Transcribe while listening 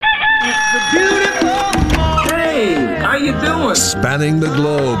Hey, how you doing? Spanning the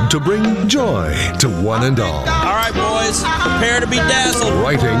globe to bring joy to one and all. All right, boys, prepare to be dazzled.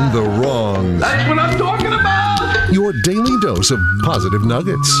 Righting the wrongs. That's what I'm talking about. Your daily dose of positive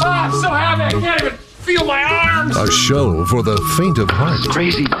nuggets. Oh, I'm so happy. I can't even feel my arms. A show for the faint of heart.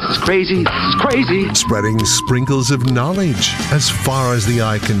 Crazy. It's crazy. It's crazy. Spreading sprinkles of knowledge as far as the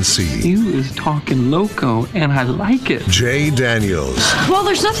eye can see. You is talking loco, and I like it. Jay Daniels. Well,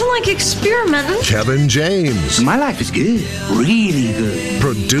 there's nothing like experimenting. Kevin James. My life is good. Really good.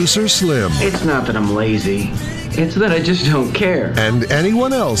 Producer Slim. It's not that I'm lazy. It's that I just don't care. And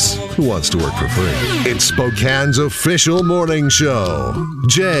anyone else who wants to work for free. It's Spokane's official morning show.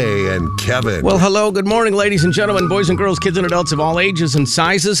 Jay and Kevin. Well, hello, good morning, ladies and gentlemen, boys and girls, kids and adults of all ages and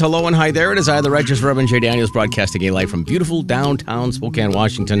sizes. Hello and hi there. It is I, the Righteous Reverend Jay Daniels, broadcasting a live from beautiful downtown Spokane,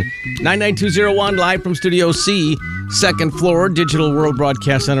 Washington. 99201, live from Studio C, second floor, Digital World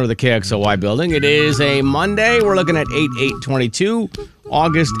Broadcast Center of the KXOY building. It is a Monday. We're looking at 8/8/22.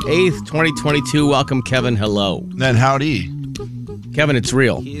 August 8th, 2022. Welcome, Kevin. Hello. Then howdy. Kevin, it's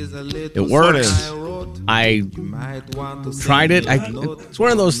real. It works. I tried it. It's one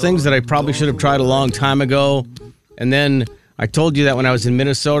of those things that I probably should have tried a long time ago. And then I told you that when I was in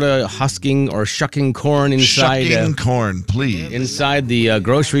Minnesota husking or shucking corn inside Corn, please. inside the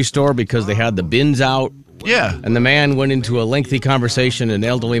grocery store because they had the bins out. Yeah. And the man went into a lengthy conversation. An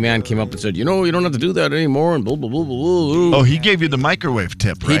elderly man came up and said, you don't have to do that anymore. And blah, blah, blah, blah, blah. Oh, he gave you the microwave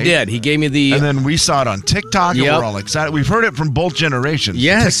tip, right? He did. He gave me the... And then we saw it on TikTok, and we're all excited. We've heard it from both generations.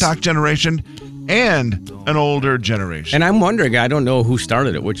 Yes. The TikTok generation and an older generation. And I'm wondering, I don't know who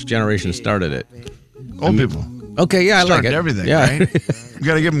started it, which generation started it. Old people. Okay, yeah, I like it. Everything, yeah. right? You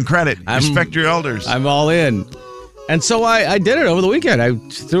got to give them credit. Respect your elders. I'm all in. And so I did it over the weekend. I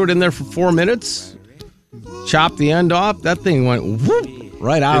threw it in there for 4 minutes, chopped the end off. That thing went whoop,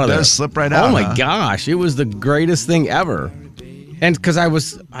 right out of there. It does slip right out. Oh, my gosh. It was the greatest thing ever. And because I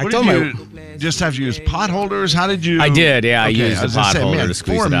told you just have to use pot holders? How did you? I did, yeah. Okay, I used the pot holder to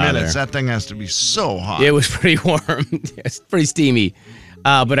squeeze 4 it out of minutes, there. that thing has to be so hot. It was pretty warm. It's pretty steamy.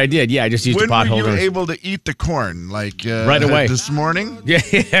 But I did, yeah. I just used the pot holders. When were you able to eat the corn? Like right away. This morning? Yeah.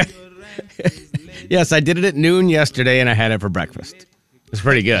 Yes, I did it at noon yesterday, and I had it for breakfast. It's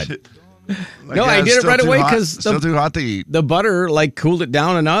pretty good. No, I did it right away because still too hot to eat. The butter cooled it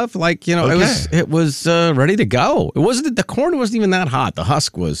down enough. It was ready to go. The corn wasn't even that hot. The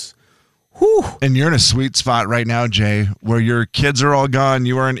husk was. Whew. And you're in a sweet spot right now, Jay, where your kids are all gone.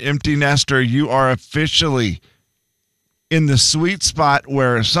 You are an empty nester. You are officially in the sweet spot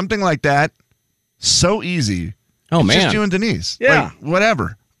where something like that, so easy. Oh, it's man. just you and Denise. Yeah. Like,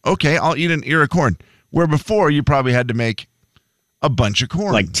 whatever. Okay, I'll eat an ear of corn. Where before you probably had to make a bunch of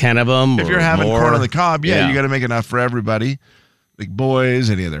corn. Like 10 of them. If you're having more. corn on the cob, you got to make enough for everybody. Like boys,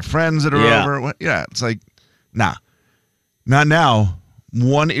 any of their friends that are over. Yeah, it's like, nah. Not now.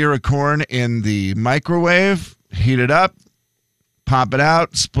 1 ear of corn in the microwave, heat it up, pop it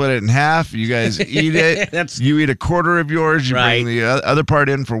out, split it in half. You guys eat it. You eat a quarter of yours. You bring the other part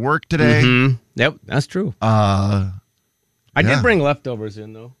in for work today. Mm-hmm. Yep, that's true. I did bring leftovers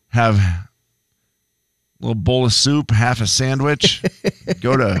in, though. Have a little bowl of soup, half a sandwich,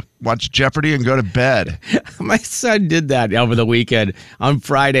 go to watch Jeopardy and go to bed. My son did that over the weekend. On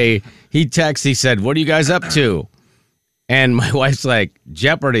Friday, he said, what are you guys up to? And my wife's like,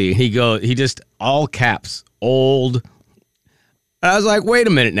 Jeopardy. He just all caps, old. I was like, wait a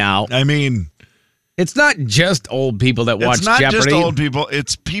minute now. I mean, it's not just old people that watch Jeopardy. It's not just old people.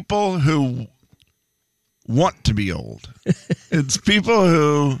 It's people who want to be old. It's people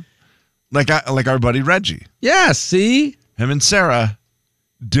who, like our buddy Reggie. Yeah, see? Him and Sarah,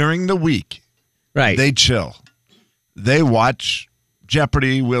 during the week, right? They chill. They watch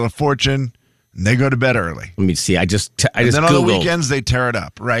Jeopardy, Wheel of Fortune, and they go to bed early. Let me see. I just and then Googled. On the weekends, they tear it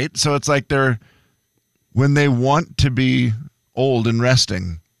up, right? So it's like when they want to be old and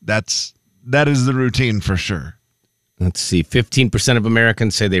resting, that is the routine for sure. Let's see. 15% of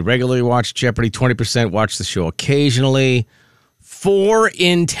Americans say they regularly watch Jeopardy. 20% watch the show occasionally. 4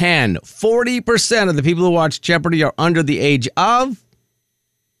 in 10, 40% of the people who watch Jeopardy are under the age of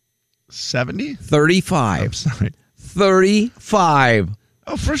 70? 35. I'm sorry. 35.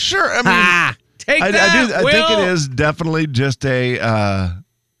 Oh, for sure. I mean, take I think it is definitely just a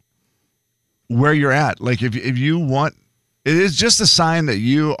where you're at. Like if you want, it is just a sign that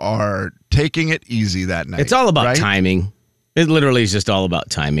you are taking it easy that night. It's all about timing. It literally is just all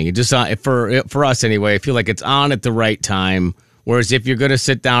about timing. It just for us anyway. I feel like it's on at the right time. Whereas if you're going to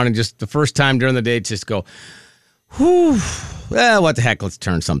sit down and just the first time during the day, just go, whew, what the heck? Let's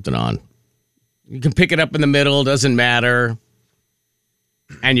turn something on. You can pick it up in the middle. Doesn't matter.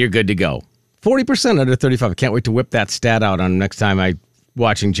 and you're good to go. 40% under 35. I can't wait to whip that stat out on next time I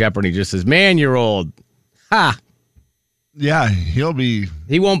watching Jeopardy. Just says, man, you're old. Ha! Yeah, he'll be.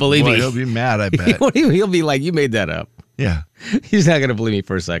 He won't believe me. He'll be mad, I bet. He'll be like, you made that up. Yeah. He's not going to believe me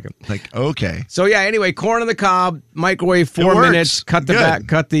for a second. Like, okay. So yeah, anyway, corn on the cob, microwave 4 works. minutes, cut the Good.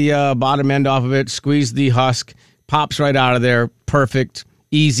 cut the bottom end off of it, squeeze the husk, pops right out of there. Perfect,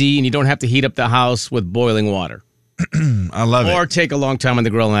 easy, and you don't have to heat up the house with boiling water. I love Or it. take a long time on the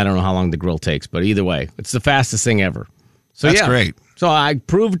grill, and I don't know how long the grill takes, but either way, it's the fastest thing ever. So That's yeah, great. So I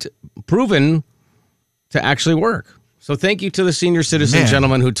proven to actually work. So thank you to the senior citizen Man,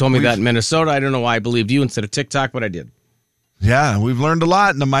 gentleman who told me that in Minnesota. I don't know why I believed you instead of TikTok, but I did. Yeah, we've learned a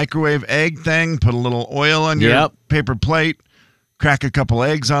lot in the microwave egg thing. Put a little oil on your Yep. paper plate, crack a couple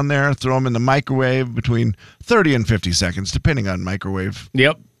eggs on there, throw them in the microwave between 30 and 50 seconds, depending on microwave.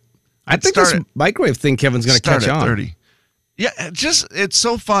 Yep. I think start this it- microwave thing Kevin's going to Start catch at on. 30. Yeah, it's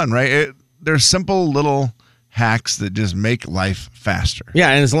so fun, right? There's simple little hacks that just make life faster. Yeah,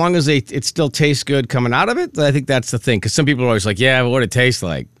 and as long as it still tastes good coming out of it, I think that's the thing. Because some people are always like, yeah, but what it tastes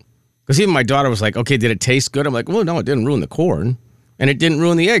like. Because even my daughter was like, okay, did it taste good? I'm like, well, no, it didn't ruin the corn. And it didn't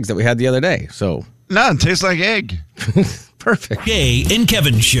ruin the eggs that we had the other day. So, No, it tastes like egg. perfect. Jay and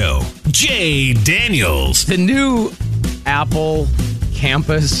Kevin Show. Jay Daniels. The new Apple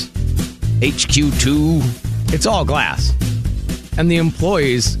Campus HQ2, it's all glass. And the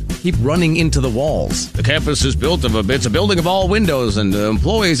employees keep running into the walls. The campus is it's a building of all windows, and the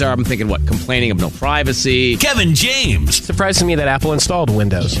employees are, I'm thinking, what, complaining of no privacy. Kevin James. Surprising me that Apple installed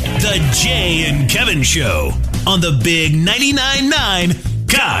Windows. The Jay and Kevin Show on the Big 99.9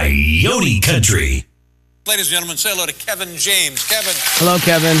 Coyote Country. Ladies and gentlemen, say hello to Kevin James. Kevin. Hello,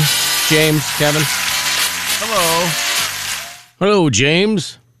 Kevin. James, Kevin. Hello. Hello,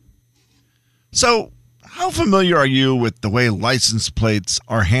 James. So, how familiar are you with the way license plates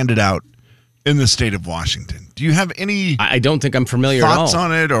are handed out in the state of Washington? Do you have any I don't think I'm familiar thoughts at all.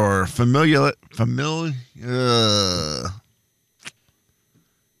 on it or familiar?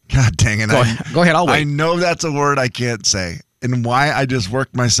 God dang it. Go ahead, I'll wait. I know that's a word I can't say. And why I just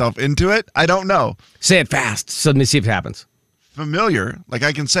worked myself into it, I don't know. Say it fast so let me see if it happens. Familiar, like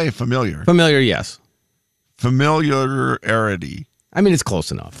I can say familiar. Familiar, yes. Familiarity. I mean, it's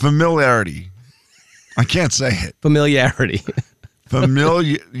close enough. Familiarity. I can't say it. Familiarity.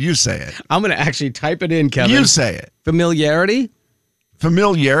 You say it. I'm going to actually type it in, Kevin. You say it. Familiarity?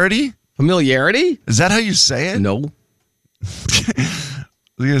 Familiarity? Familiarity? Is that how you say it? No. I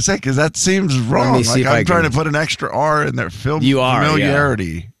was going to say, because that seems wrong. me see Like if I I'm trying can- to put an extra R in there. You are,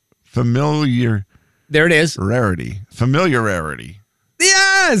 Familiarity. Familiarity. There it is. Familiarity.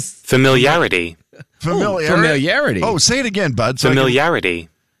 Yes! Familiarity. Familiarity. Oh, say it again, bud. Familiarity.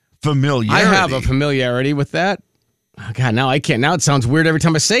 Familiarity. I have a familiarity with that. Oh, God, now I can't. Now it sounds weird every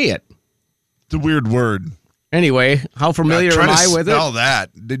time I say it. It's a weird word. Anyway, how familiar Try am to I with spell it?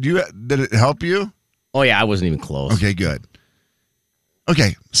 that. Did it help you? Oh, yeah, I wasn't even close. Okay, good.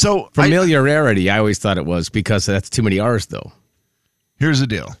 Okay, so Familiarity, I always thought it was because that's too many R's, though. here's the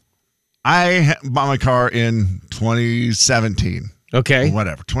deal. I bought my car in 2017. Okay. Or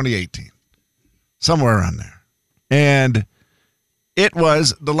whatever, 2018. Somewhere around there. And it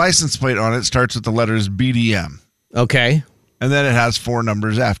was, the license plate on it starts with the letters BDM. Okay. And then it has 4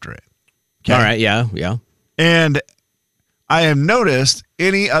 numbers after it. Okay? All right, yeah. And I have noticed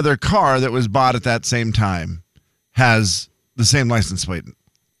any other car that was bought at that same time has the same license plate.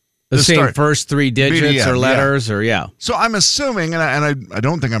 The To same start. first 3 digits BDM, or letters or, yeah. So I'm assuming, and I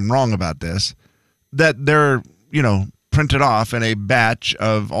don't think I'm wrong about this, that they're, printed off in a batch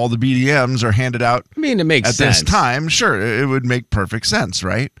of all the BDMs are handed out I mean, it makes at sense. this time. Sure, it would make perfect sense,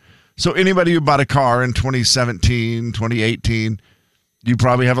 right? So anybody who bought a car in 2017, 2018, you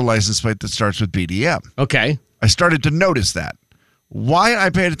probably have a license plate that starts with BDM. Okay. I started to notice that. Why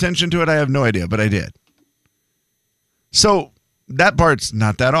I paid attention to it, I have no idea, but I did. So that part's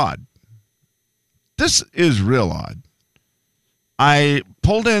not that odd. This is real odd. I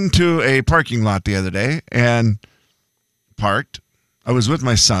pulled into a parking lot the other day and parked. I was with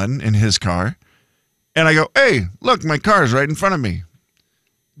my son in his car. And I go, hey, look, my car's right in front of me.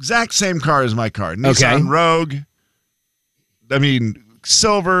 Exact same car as my car. Nissan Rogue. I mean,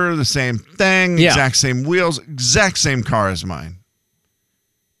 silver, the same thing. Yeah. Exact same wheels. Exact same car as mine.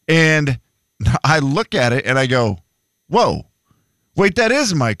 And I look at it and I go, whoa, wait, that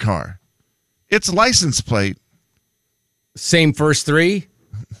is my car. It's license plate. Same first 3?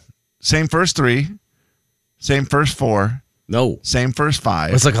 Same first 3. Same first 4. No. Same first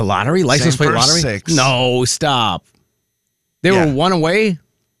 5. It's like a lottery? License Same plate first lottery? 6. No, stop. They Yeah. were one away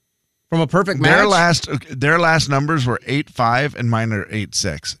from a perfect match? Their last numbers were 8-5 and mine are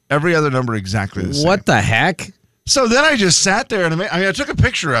 8-6. Every other number exactly the same. What the heck? So then I just sat there and I took a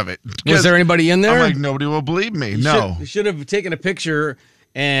picture of it. Was there anybody in there? I'm like, nobody will believe me. You should have taken a picture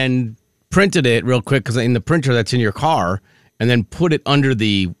and printed it real quick, because in the printer that's in your car, and then put it under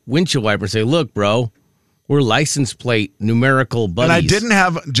the windshield wiper and say, look, bro, we're license plate numerical buddies. And I didn't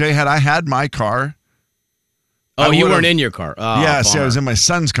have, Jay, had I had my car. Oh, you weren't in your car. Oh, yeah, see, I was in my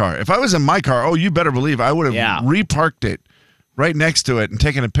son's car. If I was in my car, you better believe I would have reparked it right next to it and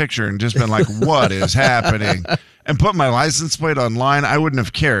taken a picture and just been like, what is happening? And put my license plate online. I wouldn't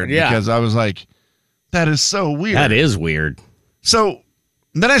have cared because I was like, that is so weird. That is weird. So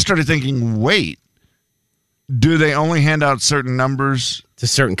then I started thinking, wait, do they only hand out certain numbers to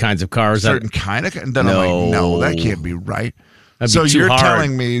certain kinds of cars? And then I'm like, no, that can't be right. So you're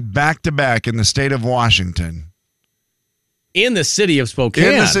telling me back to back in the state of Washington, in the city of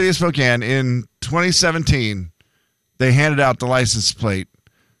Spokane, in 2017, they handed out the license plate,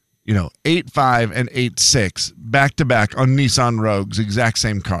 8.5 and 8.6 back to back on Nissan Rogues, exact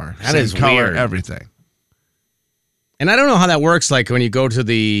same car, that same is color, weird. everything. And I don't know how that works. Like when you go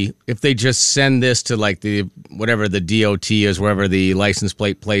to if they just send this to like whatever the DOT is, wherever the license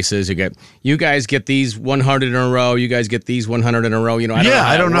plate place is, you guys get these 100 in a row. You guys get these 100 in a row.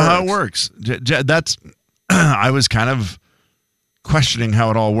 I don't know how it works. That's I was kind of questioning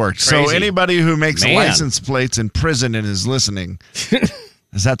how it all worked. Crazy. So anybody who makes license plates in prison and is listening,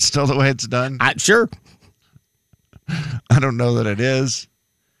 is that still the way it's done? Sure. I don't know that it is.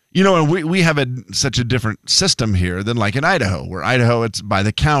 And we have such a different system here than like in Idaho, where Idaho, it's by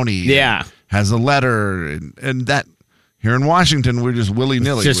the county. Yeah. Has a letter. And that here in Washington, we're just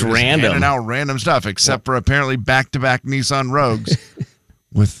willy-nilly. Just random. Handing out random stuff, except for apparently back-to-back Nissan Rogues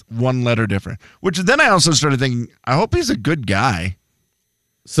with one letter different. Which then I also started thinking, I hope he's a good guy.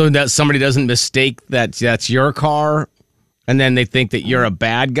 So that somebody doesn't mistake that's your car, and then they think that you're a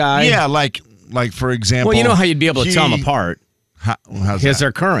bad guy? Yeah, like for example. Well, you know how you'd be able to tell them apart. How's Because that?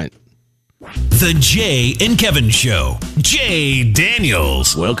 they're current. The Jay and Kevin Show. Jay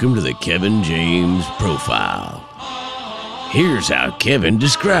Daniels. Welcome to the Kevin James Profile. Here's how Kevin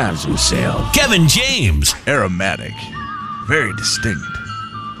describes himself. Kevin James. Aromatic, very distinct,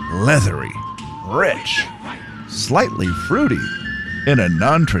 leathery, rich, slightly fruity, in a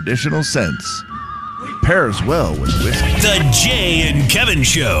non-traditional sense. Pairs well with whiskey. The Jay and Kevin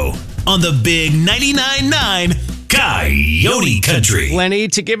Show on the Big 99.9 Coyote Country. Plenty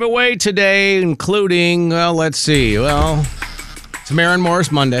to give away today, including, let's see. It's Maren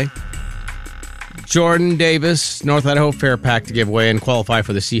Morris Monday. Jordan Davis, North Idaho Fair Pack to give away and qualify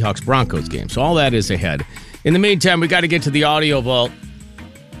for the Seahawks-Broncos game. So all that is ahead. In the meantime, we got to get to the audio vault.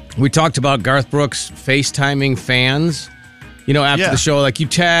 We talked about Garth Brooks FaceTiming fans. After the show, like you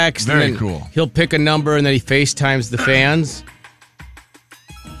text. Very and then cool. He'll pick a number and then he FaceTimes the fans.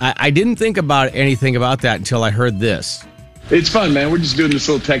 I didn't think about anything about that until I heard this. It's fun, man. We're just doing this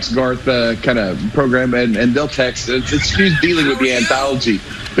little text Garth kind of program, and they'll text. It's just dealing with the anthology.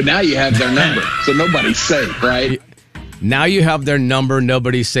 But now you have their number, so nobody's safe, right? Now you have their number,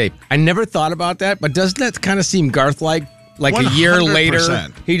 nobody's safe. I never thought about that, but doesn't that kind of seem Garth-like? Like 100%. A year later,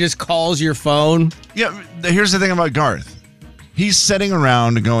 he just calls your phone? Yeah, here's the thing about Garth. He's sitting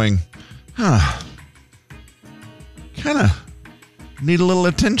around going, kind of need a little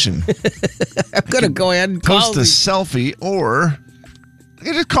attention. I'm going to go ahead and post a selfie, or I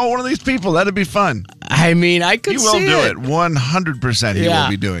could just call one of these people. That'd be fun. I mean, I could see it. He will do it. 100% he will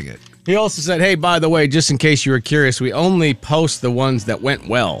be doing it. He also said, hey, by the way, just in case you were curious, we only post the ones that went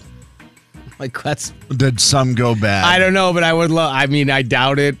well. Like, that's... Did some go bad? I don't know, but I would love... I mean, I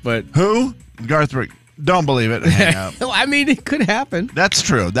doubt it, but... Who? Garth Brooks. Don't believe it. Hang up. I mean, it could happen. That's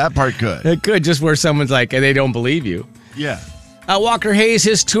true. That part could. It could, just where someone's like, they don't believe you. Yeah. Walker Hayes,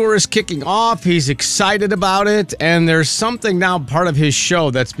 his tour is kicking off. He's excited about it, and there's something now part of his show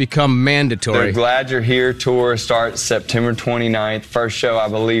that's become mandatory. The Glad You're Here tour starts September 29th. First show, I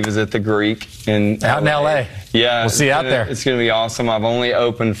believe, is at the Greek out in LA. Yeah, we'll see you out there. It's going to be awesome. I've only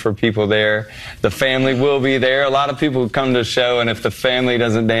opened for people there. The family will be there. A lot of people come to the show, and if the family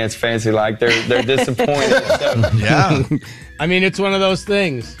doesn't dance fancy like, they're disappointed. So. Yeah. I mean, it's one of those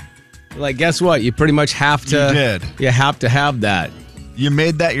things. Like, guess what? You pretty much have to. You did. You have to have that. You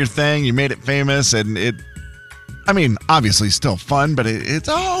made that your thing. You made it famous, and I mean, obviously still fun, but it's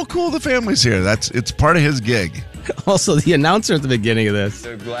cool. The family's here. It's part of his gig. Also, the announcer at the beginning of this.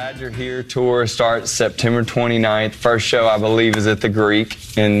 The Glad You're Here tour starts September 29th. First show, I believe, is at the Greek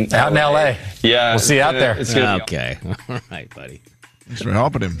out in LA. Yeah, we'll see you out there. Okay, all right, buddy. Thanks for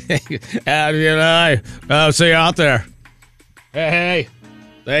helping him. I'll see you out there. Hey.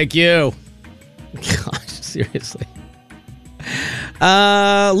 Thank you. Gosh, seriously.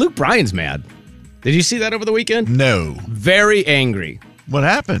 Luke Bryan's mad. Did you see that over the weekend? No. Very angry. What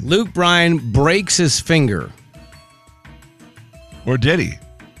happened? Luke Bryan breaks his finger. Or did he?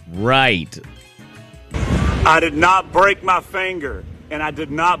 Right. I did not break my finger, and I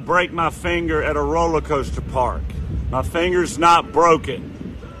did not break my finger at a roller coaster park. My finger's not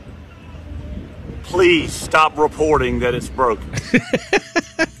broken. Please stop reporting that it's broken.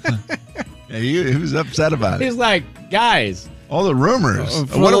 Yeah, he was upset about it. He's like, guys. All the rumors.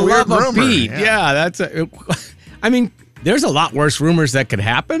 For What the a weird love of rumor. Pete. Yeah, that's I mean, there's a lot worse rumors that could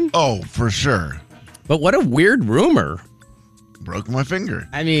happen. Oh, for sure. But what a weird rumor. Broke my finger.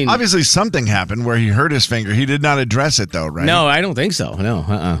 I mean, obviously something happened where he hurt his finger. He did not address it, though, right? No, I don't think so.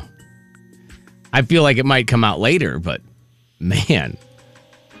 No, I feel like it might come out later, but man.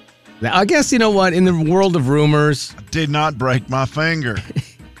 I guess, you know what? In the world of rumors. I did not break my finger.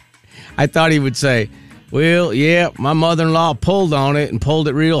 I thought he would say, well, yeah, my mother-in-law pulled on it and pulled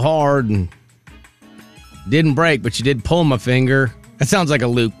it real hard and didn't break, but she did pull my finger. That sounds like a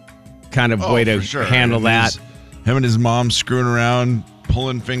Luke kind of way to handle that. Him and his mom screwing around,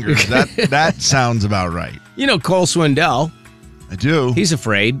 pulling fingers. That sounds about right. You know Cole Swindell. I do. He's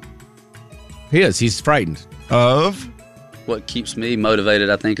afraid. He is. He's frightened. Of? What keeps me motivated,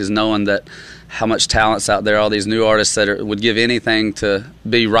 I think, is knowing that how much talent's out there, all these new artists that would give anything to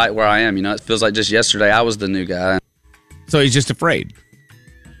be right where I am. You know, it feels like just yesterday I was the new guy. So he's just afraid.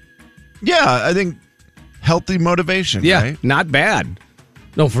 Yeah, I think healthy motivation, right? Not bad.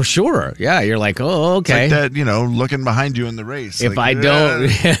 No, for sure. Yeah, you're like, oh, okay. It's like that, looking behind you in the race. If like, I don't,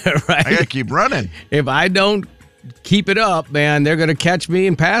 right? I got to keep running. If I don't keep it up, man, they're going to catch me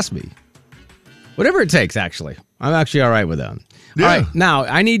and pass me. Whatever it takes, actually. I'm actually all right with that. Yeah. All right, now,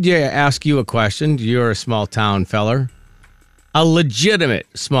 I need to ask you a question. You're a small-town feller. A legitimate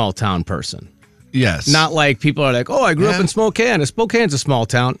small-town person. Yes. Not like people are like, oh, I grew up in Spokane. Spokane's a small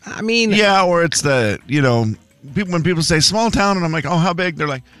town. I mean. Yeah, or it's the, when people say small town, and I'm like, oh, how big? They're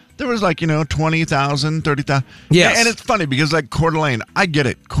like, there was 20,000, 30,000. Yes. And it's funny because Coeur d'Alene, I get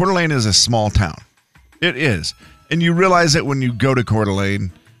it. Coeur d'Alene is a small town. It is. And you realize that when you go to Coeur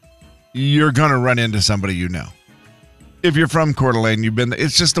d'Alene, you're going to run into somebody you know. If you're from Coeur d'Alene, you've been.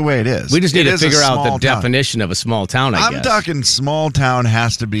 It's just the way it is. We just need to figure out the town. definition of a small town, I guess. I'm talking small town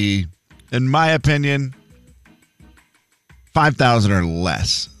has to be, in my opinion, 5,000 or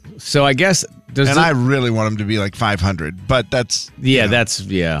less. So I guess. I really want them to be like 500, but that's.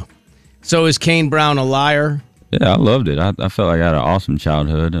 Yeah. So is Kane Brown a liar? Yeah, I loved it. I felt like I had an awesome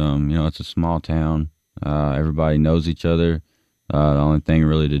childhood. It's a small town. Everybody knows each other. The only thing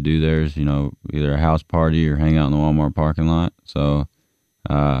really to do there is, either a house party or hang out in the Walmart parking lot. So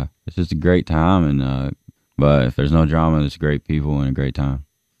it's just a great time. But if there's no drama, it's great people and a great time.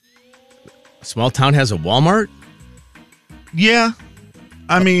 A small town has a Walmart? Yeah.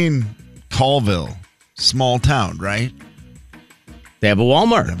 I mean, Colville, small town, right? They have a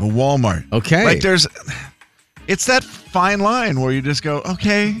Walmart. Okay. Like it's that fine line where you just go,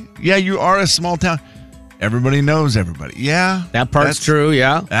 okay, yeah, you are a small town. Everybody knows everybody. Yeah. That part's true,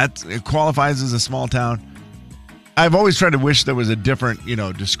 yeah. It qualifies as a small town. I've always tried to wish there was a different,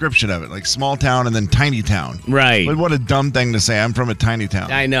 description of it, like small town and then tiny town. Right. But what a dumb thing to say. I'm from a tiny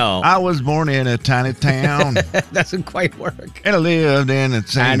town. I know. I was born in a tiny town. Doesn't quite work. And I lived in a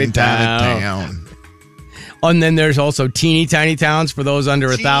tiny town. And then there's also teeny tiny towns for those under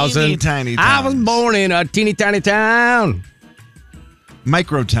 1,000. Teeny tiny towns. I was born in a teeny tiny town.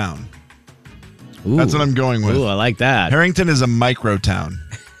 Microtown. Ooh. That's what I'm going with. Ooh, I like that. Harrington is a microtown.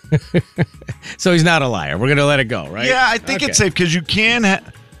 So he's not a liar. We're going to let it go, right? Yeah, I think it's safe because you can.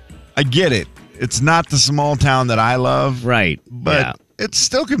 I get it. It's not the small town that I love. Right. But it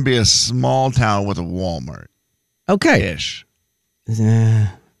still can be a small town with a Walmart. Okay. Ish.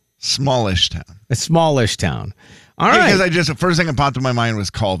 Smallish town. A smallish town. All right. Because the first thing that popped in my mind was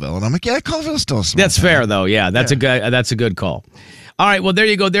Colville. And I'm like, yeah, Colville's still a small That's town. fair, though. Yeah, that's a good call. All right, well, there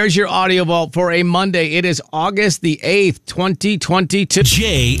you go. There's your audio vault for a Monday. It is August the 8th, 2022.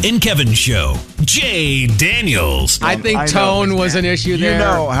 Jay and Kevin Show. Jay Daniels. I think tone was an issue there. You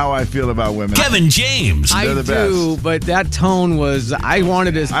know how I feel about women. Kevin James. I do, but that tone was, I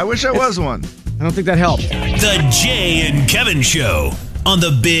wanted to. I wish I was one. I don't think that helped. The Jay and Kevin Show on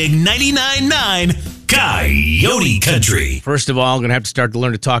the Big 99.9 Coyote Country. First of all, I'm going to have to start to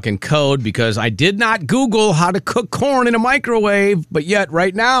learn to talk in code because I did not Google how to cook corn in a microwave, but yet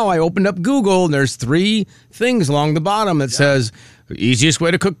right now I opened up Google and there's 3 things along the bottom that says easiest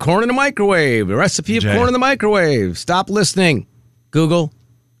way to cook corn in a microwave, a recipe of corn in the microwave. Stop listening, Google.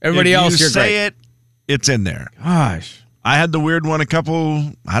 Everybody else, you're great. Say it, it's in there. Gosh. I had the weird one like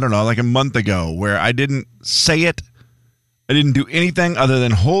a month ago, where I didn't say it. I didn't do anything other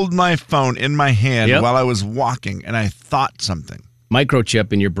than hold my phone in my hand while I was walking, and I thought something.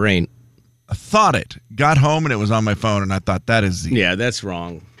 Microchip in your brain. I thought it. Got home, and it was on my phone, and I thought, that is that's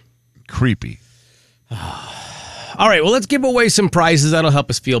wrong. Creepy. All right, well, let's give away some prizes. That'll help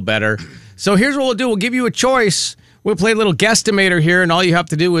us feel better. So here's what we'll do. We'll give you a choice. We'll play a little guesstimator here, and all you have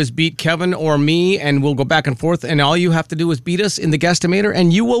to do is beat Kevin or me, and we'll go back and forth, and all you have to do is beat us in the guesstimator,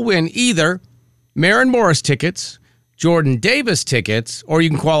 and you will win either Maren Morris tickets, Jordan Davis tickets, or you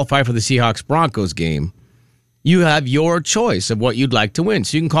can qualify for the Seahawks-Broncos game. You have your choice of what you'd like to win.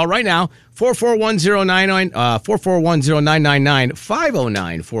 So you can call right now, 4410999, 4410999,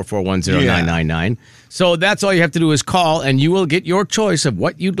 509-4410999. So that's all you have to do is call, and you will get your choice of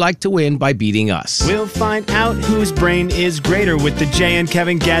what you'd like to win by beating us. We'll find out whose brain is greater with the Jay and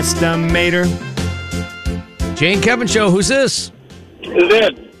Kevin Guesstimator. Jay and Kevin Show, who's this? It's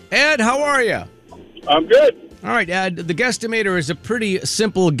Ed. Ed, how are you? I'm good. All right, Ed, the Guesstimator is a pretty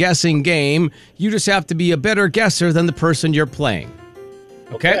simple guessing game. You just have to be a better guesser than the person you're playing.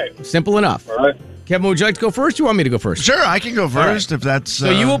 Okay? Simple enough. All right. Kevin, would you like to go first? Or you want me to go first? Sure, I can go first if that's...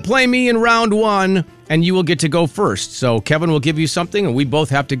 So you will play me in round one, and you will get to go first. So Kevin will give you something, and we both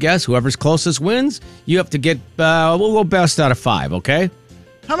have to guess. Whoever's closest wins. You have to get, we'll go best out of 5, okay?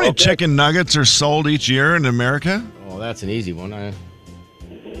 How many chicken nuggets are sold each year in America? Oh, that's an easy one. Yeah,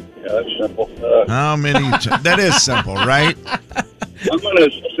 that's simple. How many? That is simple, right? I'm going to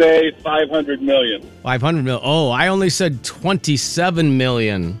say 500 million. 500 million. Oh, I only said 27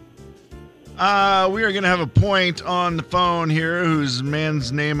 million. We are going to have a point on the phone here whose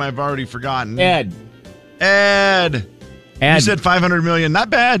man's name I've already forgotten. Ed. You said 500 million.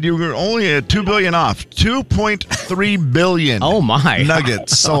 Not bad. You were only at 2 billion off. 2.3 billion. Oh, my.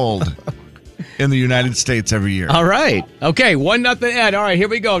 Nuggets sold in the United States every year. All right. Okay, 1-0 Ed. All right, here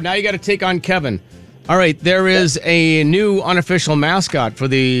we go. Now you got to take on Kevin. All right, there is a new unofficial mascot for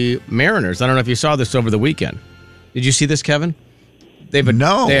the Mariners. I don't know if you saw this over the weekend. Did you see this, Kevin? They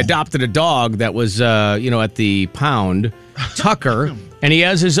adopted a dog that was, at the pound, Tucker, and he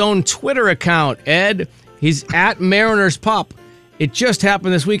has his own Twitter account, Ed. He's at Mariners Pup. It just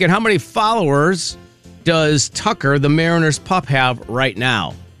happened this weekend. How many followers does Tucker, the Mariners Pup, have right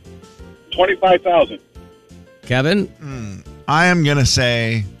now? 25,000. Kevin? I am going to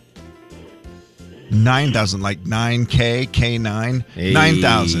say 9,000, like 9K, K9.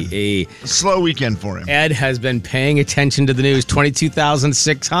 9,000. Slow weekend for him. Ed has been paying attention to the news.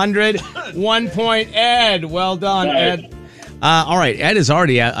 22,600. 1 point, Ed. Well done, Ed. All right, Ed is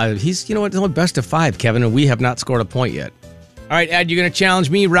already he's, it's only best of 5, Kevin, and we have not scored a point yet. All right, Ed, you're going to challenge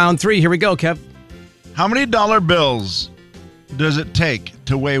me round 3. Here we go, Kev. How many dollar bills does it take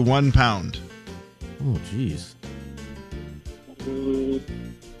to weigh 1 pound? Oh, jeez.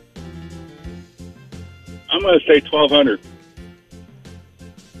 I'm going to say 1,200.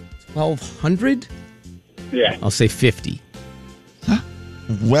 1,200? Yeah. I'll say 50.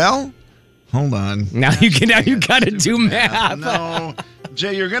 Well, hold on. Now you got to do math. No,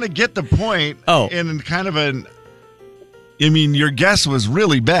 Jay, you're going to get the point. Oh. In kind of your guess was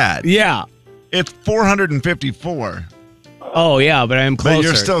really bad. Yeah. It's 454. Oh, yeah, but I'm closer. But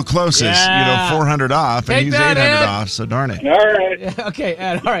you're still closest. Yeah. 400 off, and he's 800 off, so darn it. All right. Okay,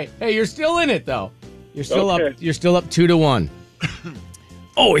 Ed, all right. Hey, you're still in it, though. You're still up. You're still up 2-1.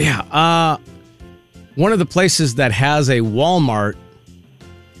 Oh, yeah. One of the places that has a Walmart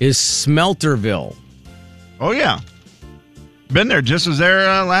is Smelterville. Oh, yeah. Been there. Just was there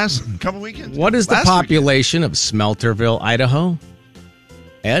last couple weekends. What is the population of Smelterville, Idaho?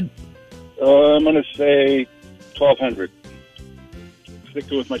 Ed? I'm going to say 1,200. Stick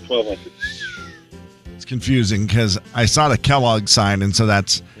with my 1,200. It's confusing because I saw the Kellogg sign, and so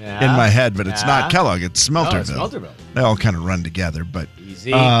that's in my head, but it's not Kellogg. It's Smelterville. Oh, it's Smelterville. They all kind of run together, but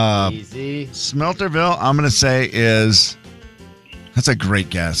easy. Smelterville, I'm going to say that's a great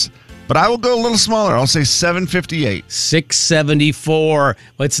guess. But I will go a little smaller. I'll say 758. 674.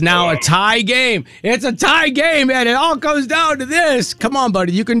 It's now a tie game. It's a tie game, and it all comes down to this. Come on,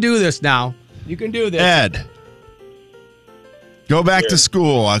 buddy. You can do this now. You can do this. Ed, go back to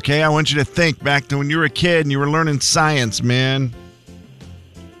school, okay? I want you to think back to when you were a kid and you were learning science, man.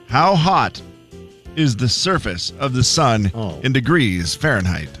 How hot is the surface of the sun in degrees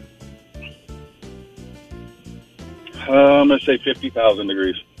Fahrenheit? I'm going to say 50,000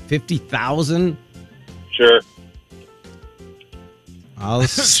 degrees. 50,000? Sure. I'll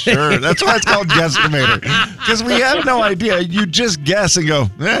say. Sure. That's why it's called guesstimator. Because we have no idea. You just guess and go,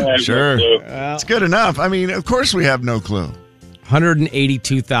 sure. It's good enough. I mean, of course we have no clue.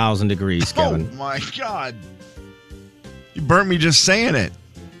 182,000 degrees, Kevin. Oh, my God. You burnt me just saying it.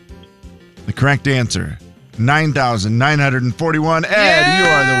 The correct answer, 9,941. Ed, you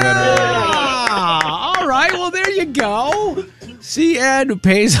are the winner. All right, well, there you go. See, Ed, who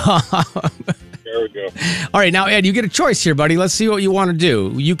pays off. There we go. All right, now, Ed, you get a choice here, buddy. Let's see what you want to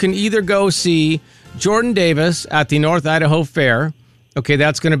do. You can either go see Jordan Davis at the North Idaho Fair. Okay,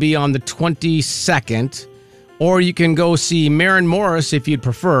 that's going to be on the 22nd. Or you can go see Maren Morris if you'd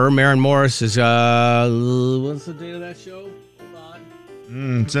prefer. Maren Morris is, what's the date of that show? Hold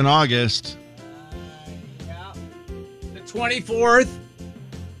on. It's in August. The 24th.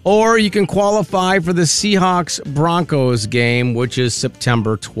 Or you can qualify for the Seahawks-Broncos game, which is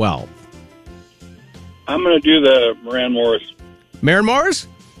September 12th. I'm going to do the Moran Morris. Maren Morris?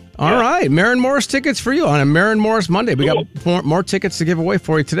 All right. Maren Morris tickets for you on a Maren Morris Monday. We got more tickets to give away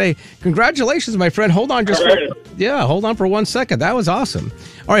for you today. Congratulations, my friend. Hold on hold on for 1 second. That was awesome.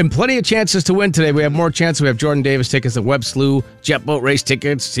 All right, plenty of chances to win today. We have more chances. We have Jordan Davis tickets, the Web Slew, Jet Boat Race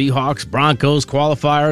tickets, Seahawks, Broncos, qualifiers.